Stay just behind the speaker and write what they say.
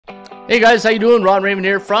Hey guys, how you doing? Ron Raymond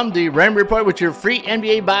here from the Raymond Report with your free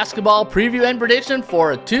NBA basketball preview and prediction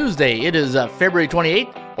for Tuesday. It is February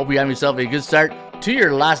 28th. Hope you have yourself a good start to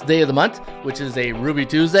your last day of the month, which is a Ruby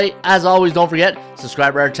Tuesday. As always, don't forget,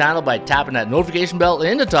 subscribe to our channel by tapping that notification bell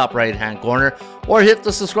in the top right hand corner, or hit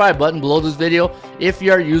the subscribe button below this video if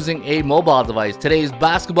you are using a mobile device. Today's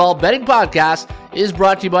basketball betting podcast is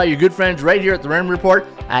brought to you by your good friends right here at the Raymond Report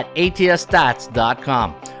at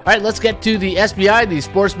ATSStats.com. All right, let's get to the SBI, the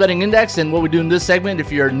Sports Betting Index, and what we do in this segment,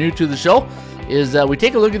 if you're new to the show, is we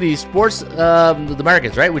take a look at the sports, the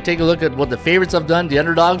markets, right? We take a look at what the favorites have done, the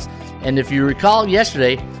underdogs, and if you recall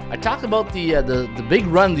yesterday, I talked about the big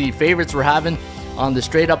run the favorites were having on the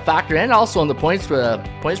straight-up factor and also on the point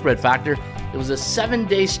spread factor. It was a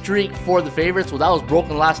 7-day streak for the favorites. Well, that was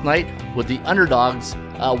broken last night with the underdogs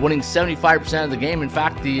winning 75% of the game. In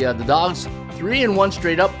fact, the dogs 3-1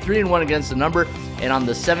 straight up, 3-1 against the number. And on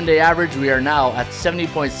the 7-day average, we are now at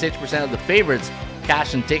 70.6% of the favorites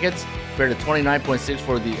cash and tickets compared to 29.6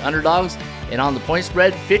 for the underdogs. And on the point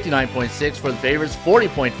spread, 59.6 for the favorites,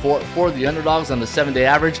 40.4 for the underdogs on the 7-day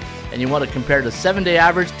average. And you want to compare the 7-day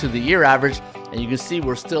average to the year average, and you can see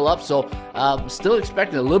we're still up. So still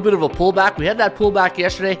expecting a little bit of a pullback. We had that pullback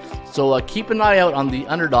yesterday, so keep an eye out on the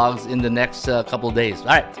underdogs in the next couple of days. All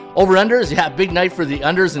right, over-unders, yeah, big night for the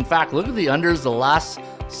unders. In fact, look at the unders the last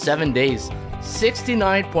 7 days.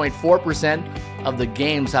 69.4% of the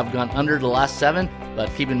games have gone under the last 7,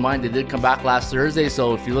 but keep in mind they did come back last Thursday,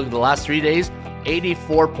 so if you look at the last 3 days,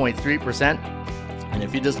 84.3%. And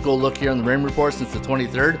if you just go look here on the Raymond Report since the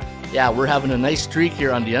 23rd, yeah, we're having a nice streak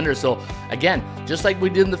here on the under. So again, just like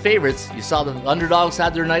we did in the favorites, you saw the underdogs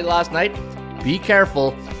had their night last night. Be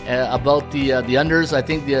careful about the unders. I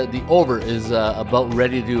think the over is about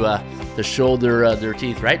ready to show their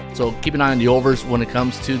teeth, right? So keep an eye on the overs when it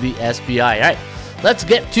comes to the SBI. All right, let's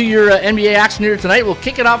get to your NBA action here tonight. We'll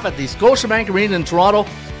kick it off at the Scotiabank Arena in Toronto,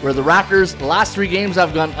 where the Raptors, the last 3 games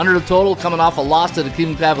have gone under the total, coming off a loss to the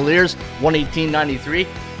Cleveland Cavaliers, 118-93.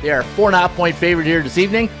 They are a 4.5-point favorite here this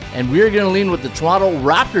evening, and we're going to lean with the Toronto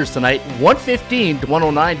Raptors tonight,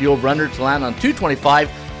 115-109, the over-under to land on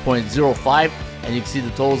 225.05, and you can see the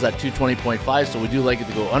totals at 220.5, so we do like it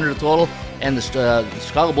to go under the total. And the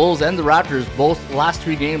Chicago Bulls and the Raptors, both last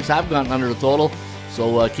 3 games have gone under the total,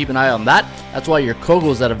 so keep an eye on that. That's why your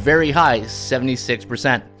Kogo's at a very high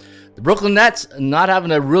 76%. The Brooklyn Nets not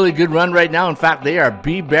having a really good run right now. In fact, they are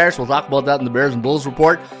bearish. We'll talk about that in the Bears and Bulls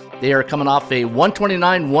report. They are coming off a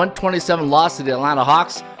 129-127 loss to the Atlanta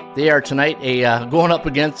Hawks. They are tonight going up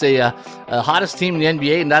against a hottest team in the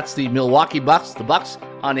NBA, and that's the Milwaukee Bucks. The Bucks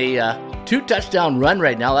on a 2-touchdown run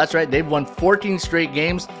right now. That's right. They've won 14 straight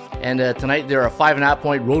games, and tonight they're a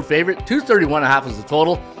 5.5-point road favorite. 231.5 is the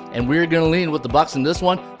total, and we're going to lean with the Bucks in this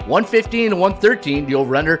one. 115-113, the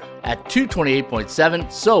over-under at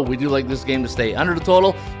 228.7. So we do like this game to stay under the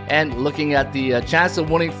total, and looking at the chance of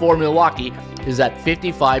winning for Milwaukee is at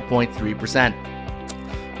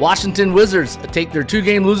 55.3%. Washington Wizards take their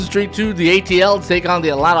 2-game losing streak to the ATL to take on the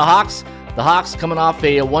Atlanta Hawks. The Hawks coming off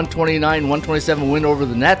a 129-127 win over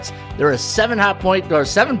the Nets. They're a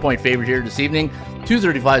 7.5-point favorite here this evening.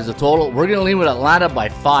 235 is the total. We're going to lean with Atlanta by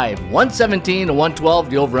 5. 117-112,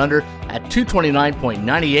 the over-under at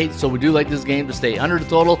 229.98. So we do like this game to stay under the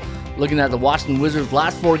total. Looking at the Washington Wizards,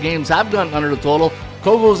 last 4 games have gone under the total.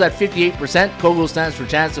 Kogo's at 58%. Kogo stands for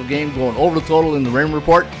chance of game going over the total in the Raymond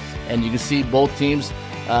Report. And you can see both teams'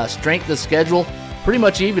 strength of schedule pretty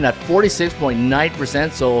much even at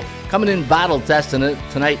 46.9%. So coming in battle testing it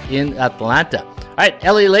tonight in Atlanta. All right,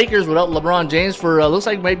 LA Lakers without LeBron James for looks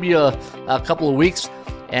like maybe a couple of weeks,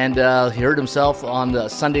 and he hurt himself on the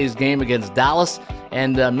Sunday's game against Dallas.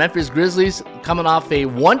 And Memphis Grizzlies coming off a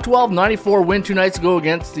 112-94 win 2 nights ago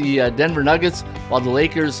against the Denver Nuggets, while the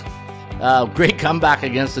Lakers, great comeback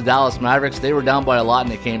against the Dallas Mavericks. They were down by a lot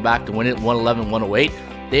and they came back to win it 111-108.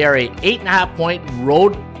 They are a 8.5-point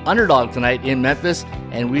road underdog tonight in Memphis,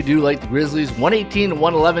 and we do like the Grizzlies.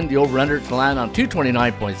 118-111, the over-under to land on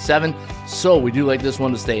 229.7. So we do like this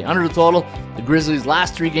one to stay under the total. The Grizzlies'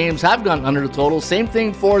 last 3 games have gone under the total. Same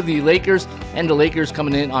thing for the Lakers, and the Lakers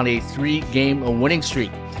coming in on a 3-game winning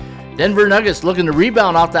streak. Denver Nuggets looking to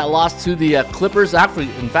rebound off that loss to the Clippers. Actually,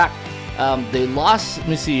 in fact, they lost. Let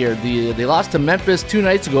me see here. They lost to Memphis 2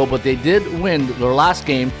 nights ago, but they did win their last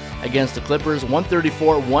game against the Clippers,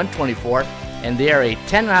 134-124. And they are a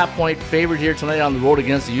 10.5-point favorite here tonight on the road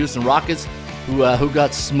against the Houston Rockets, who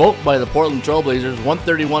got smoked by the Portland Trailblazers.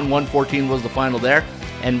 131-114 was the final there,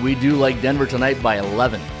 and we do like Denver tonight by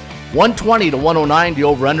 11. 120-109, the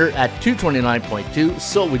over-under at 229.2,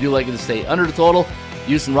 so we do like it to stay under the total.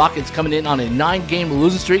 Houston Rockets coming in on a 9-game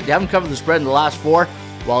losing streak. They haven't covered the spread in the last 4,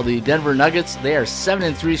 while the Denver Nuggets, they are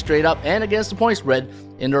 7-3 straight up and against the point spread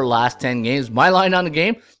in their last 10 games. My line on the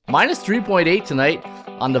game, minus 3.8 tonight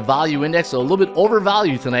on the value index, so a little bit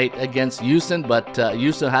overvalued tonight against Houston, but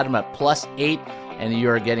Houston had them at plus 8, and you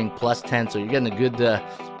are getting plus 10, so you're getting a good,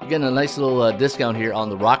 you're getting a nice little discount here on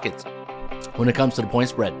the Rockets when it comes to the point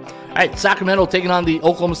spread. All right, Sacramento taking on the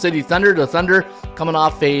Oklahoma City Thunder. The Thunder coming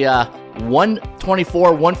off a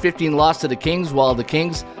 124-115 loss to the Kings, while the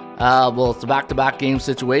Kings, well, it's a back-to-back game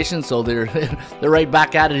situation, so they're they're right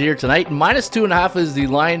back at it here tonight. Minus 2.5 is the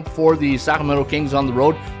line for the Sacramento Kings on the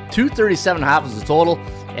road. 237.5 is the total,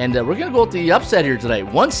 and we're gonna go with the upset here tonight.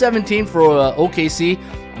 117 for OKC.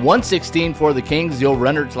 116 for the Kings. The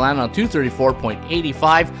over-under to land on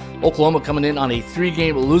 234.85. Oklahoma coming in on a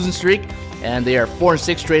 3-game losing streak, and they are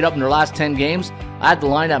 4-6 straight up in their last 10 games. I had the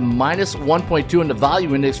line at minus 1.2 in the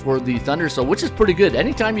value index for the Thunder, so which is pretty good.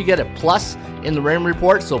 Anytime you get a plus in the Raymond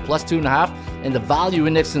report, so plus 2.5, and the value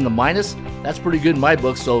index in the minus, that's pretty good in my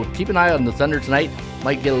book. So keep an eye on the Thunder tonight.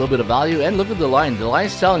 Might get a little bit of value, and look at the line. The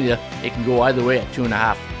line's telling you it can go either way at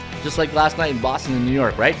 2.5, just like last night in Boston and New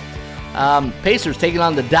York, right? Pacers taking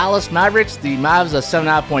on the Dallas Mavericks. The Mavs a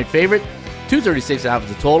 7.5 point favorite. 236.5 is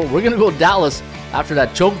the total. We're going to go Dallas after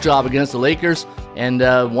that choke job against the Lakers. And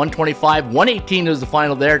 125-118 is the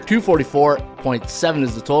final there. 244.7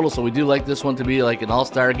 is the total. So we do like this one to be like an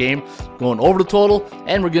all-star game going over the total.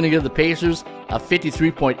 And we're going to give the Pacers a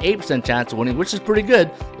 53.8% chance of winning, which is pretty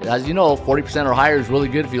good. As you know, 40% or higher is really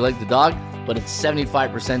good if you like the dog. But it's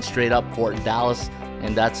 75% straight up for Dallas.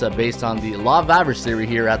 And that's based on the law of average theory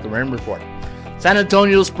here at the Raymond Report. San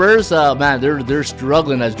Antonio Spurs, man, they're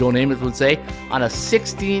struggling, as Joe Namath would say, on a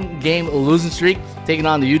 16-game losing streak, taking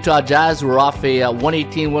on the Utah Jazz, who are off a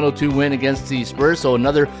 118-102 win against the Spurs, so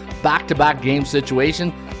another back-to-back game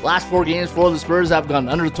situation. Last 4 games for the Spurs have gone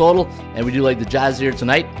under the total, and we do like the Jazz here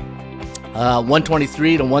tonight.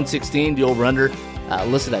 123 to 116, the over-under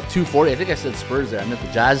listed at 240. I think I said Spurs there, I meant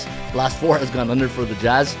the Jazz. Last 4 has gone under for the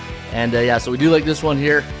Jazz. And yeah, so we do like this one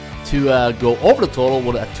here to go over the total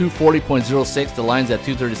with a 240.06. The line's at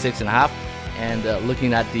 236.5. And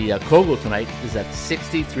looking at the Kogo tonight is at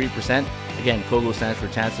 63%. Again, Kogo stands for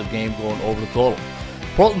chance of game going over the total.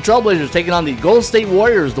 Portland Trailblazers taking on the Golden State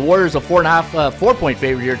Warriors. The Warriors a 4.5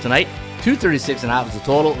 favorite here tonight. 236.5 is the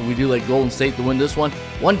total. And we do like Golden State to win this one.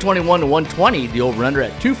 121 to 120. The over/under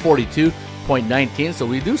at 242.19. So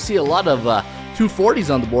we do see a lot of 240s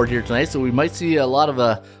on the board here tonight, so we might see a lot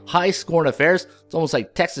of high-scoring affairs. It's almost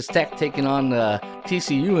like Texas Tech taking on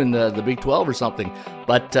TCU in the Big 12 or something.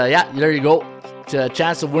 But yeah, there you go.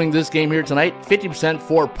 Chance of winning this game here tonight. 50%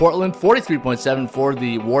 for Portland, 43.7 for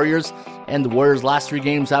the Warriors. And the Warriors' last 3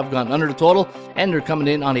 games have gone under the total, and they're coming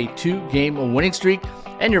in on a 2-game winning streak.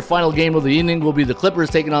 And your final game of the evening will be the Clippers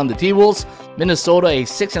taking on the T-Wolves. Minnesota, a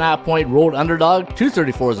 6.5 point road underdog.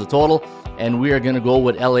 234 is the total. And we are going to go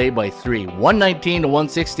with LA by 3. 119 to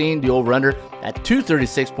 116, the over-under at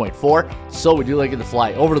 236.4. So we do like it to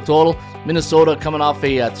fly over the total. Minnesota coming off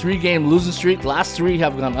a 3-game losing streak. Last 3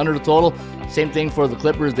 have gone under the total. Same thing for the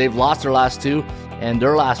Clippers. They've lost their last 2, and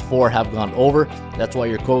their last 4 have gone over. That's why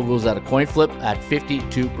your code goes at a coin flip at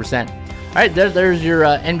 52%. All right, there's your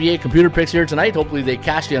NBA computer picks here tonight. Hopefully they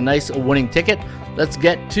cash you a nice winning ticket. Let's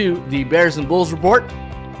get to the Bears and Bulls report.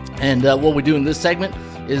 And what we do in this segment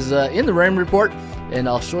is in the Raymond report, and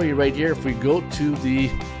I'll show you right here. If we go to the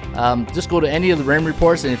just go to any of the Raymond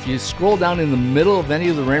reports, and if you scroll down in the middle of any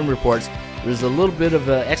of the Raymond reports, there's a little bit of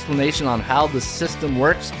an explanation on how the system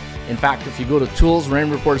works. In fact, if you go to Tools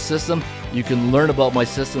Raymond Report System, you can learn about my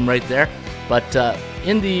system right there. But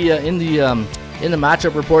in the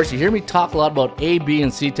matchup reports, you hear me talk a lot about A, B,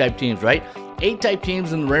 and C type teams, right? A type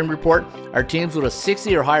teams in the Raymond report are teams with a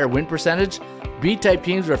 60 or higher win percentage. B type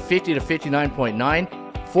teams are 50 to 59.9.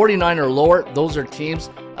 49 or lower, those are teams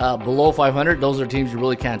below 500. Those are teams you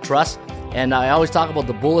really can't trust. And I always talk about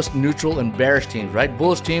the bullish, neutral, and bearish teams, right?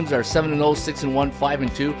 Bullish teams are 7-0, 6-1,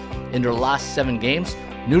 5-2 in their last 7 games.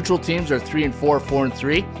 Neutral teams are 3-4,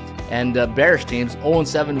 4-3. And bearish teams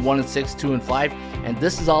 0-7, 1-6, 2-5. And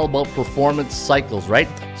this is all about performance cycles, right?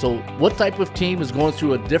 So what type of team is going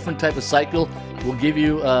through a different type of cycle will give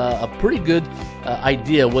you a pretty good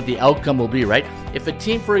idea what the outcome will be, right? If a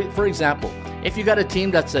team, for example, if you got a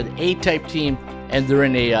team that's an A-type team and they're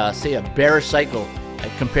in a, say, a bearish cycle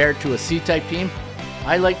compared to a C-type team,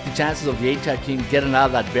 I like the chances of the A-type team getting out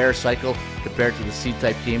of that bearish cycle compared to the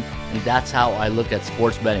C-type team, and that's how I look at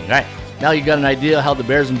sports betting. All right, now you got an idea how the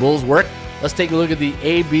Bears and Bulls work. Let's take a look at the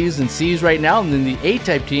A, Bs, and Cs right now, and then the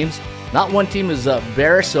A-type teams. Not one team is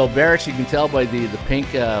bearish, so bearish you can tell by the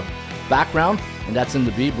pink background, and that's in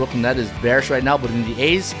the B. Brooklyn Net is bearish right now, but in the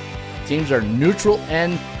A's, teams are neutral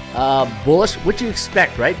and bullish, which you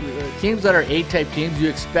expect, right? Teams that are A-type teams, you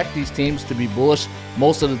expect these teams to be bullish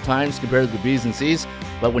most of the times compared to the B's and C's.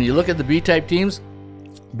 But when you look at the B-type teams,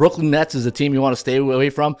 Brooklyn Nets is a team you want to stay away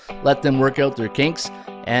from. Let them work out their kinks.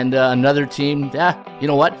 And another team, you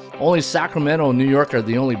know what? Only Sacramento and New York are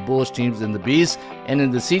the only bullish teams in the B's. And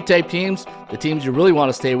in the C-type teams, the teams you really want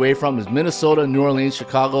to stay away from is Minnesota, New Orleans,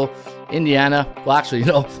 Chicago, Indiana. Well, actually, you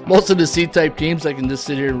know, most of the C-type teams, I can just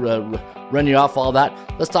sit here run you off all that.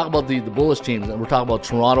 Let's talk about the bullish teams. And we're talking about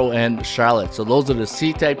Toronto and Charlotte. So those are the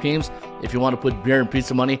C-type teams. If you want to put beer and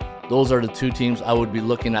pizza money, those are the two teams I would be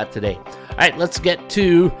looking at today. All right, let's get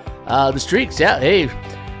to the streaks. Yeah, hey,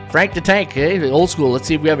 Frank the Tank, hey, old school. Let's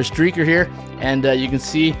see if we have a streaker here. And you can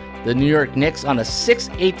see the New York Knicks on a 6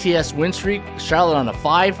 ATS win streak, Charlotte on a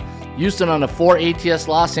 5, Houston on a 4 ATS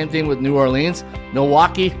loss, same thing with New Orleans.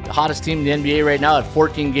 Milwaukee, the hottest team in the NBA right now at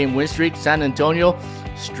 14-game win streak. San Antonio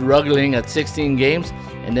struggling at 16 games.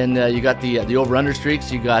 And then you got the over-under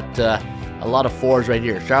streaks. You got a lot of 4s right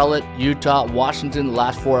here. Charlotte, Utah, Washington, the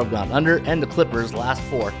last 4 have gone under, and the Clippers, last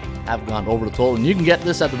 4 have gone over the total. And you can get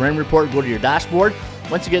this at the Rain Report. Go to your dashboard.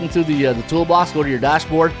 Once you get into the toolbox, go to your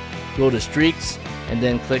dashboard, go to streaks, and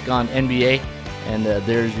then click on NBA, and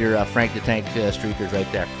there's your Frank the Tank streakers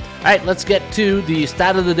right there. All right, let's get to the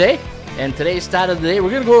stat of the day. And today's stat of the day, we're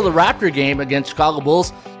going to go to the Raptor game against Chicago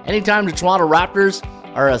Bulls. Anytime the Toronto Raptors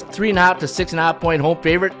are a 3.5 to 6.5 point home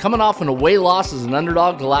favorite, coming off an away loss as an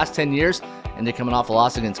underdog the last 10 years, and they're coming off a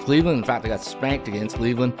loss against Cleveland. In fact, they got spanked against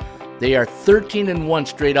Cleveland. They are 13-1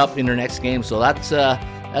 straight up in their next game, so that's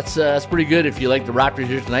pretty good if you like the Raptors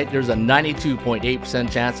here tonight. There's a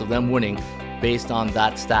 92.8% chance of them winning based on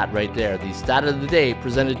that stat right there. The stat of the day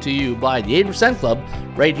presented to you by the 80% Club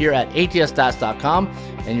right here at atsstats.com.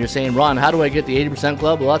 And you're saying, Ron, how do I get the 80%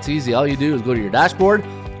 Club? Well, that's easy. All you do is go to your dashboard,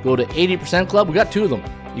 go to 80% Club. We got 2 of them.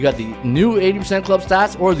 You got the new 80% Club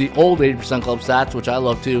stats or the old 80% Club stats, which I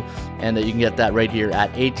love too. And you can get that right here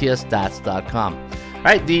at atsstats.com. All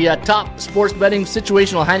right, the top sports betting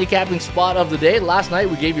situational handicapping spot of the day. Last night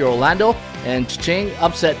we gave you Orlando, and Ching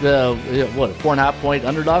upset the 4.5 point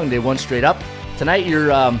underdog, and they won straight up. Tonight your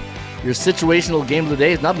situational game of the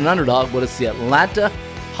day is not an underdog, but it's the Atlanta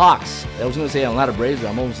Hawks. I was going to say Atlanta Braves.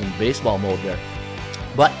 I'm almost in baseball mode there.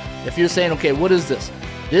 But if you're saying, okay, what is this?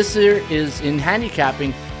 This here is in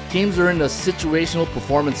handicapping. Teams are in the situational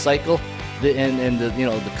performance cycle, and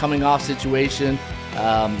the coming off situation.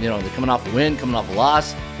 They're coming off a win, coming off a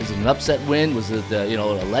loss. Is it an upset win? Was it a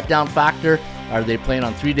letdown factor? Are they playing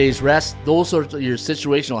on 3 days rest? Those sorts of your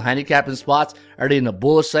situational handicapping spots. Are they in a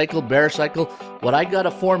bullish cycle, bearish cycle? What I got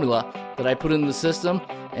a formula that I put in the system,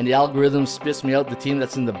 and the algorithm spits me out the team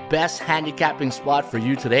that's in the best handicapping spot for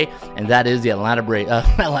you today, and that is the Atlanta Braves.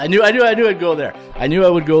 I knew I'd go there. I knew I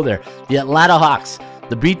would go there. The Atlanta Hawks.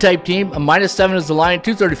 The B-type team, a -7 is the line,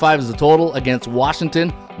 235 is the total against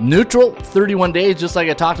Washington. Neutral, 31 days, just like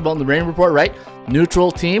I talked about in the Rain Report, right?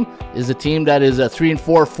 Neutral team is a team that is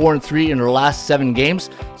 3-4, 4-3 in their last 7 games.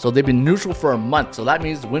 So they've been neutral for a month. So that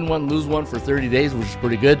means win 1, lose 1 for 30 days, which is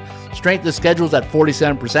pretty good. Strength of schedule is at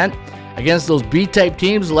 47%. Against those B-type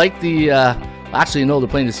teams like the, they're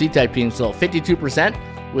playing the C-type team, so 52%,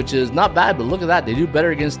 which is not bad, but look at that. They do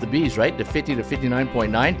better against the Bs, right? The 50 to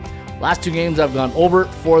 59.9. Last 2 games I've gone over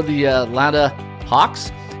for the Atlanta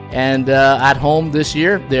Hawks. And at home this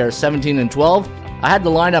year, they're 17-12. I had the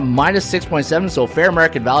line at -6.7, so fair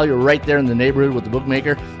market value right there in the neighborhood with the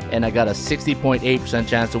bookmaker. And I got a 60.8%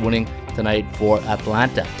 chance of winning tonight for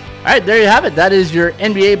Atlanta. All right, there you have it. That is your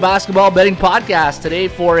NBA basketball betting podcast today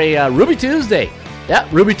for a Ruby Tuesday. Yeah,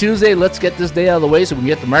 Ruby Tuesday. Let's get this day out of the way so we can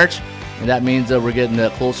get to March. And that means we're getting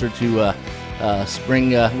closer to spring.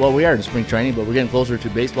 We are in spring training, but we're getting closer to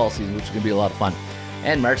baseball season, which is going to be a lot of fun.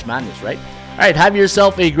 And March Madness, right? All right, have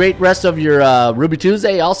yourself a great rest of your Ruby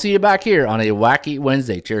Tuesday. I'll see you back here on a Wacky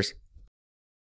Wednesday. Cheers.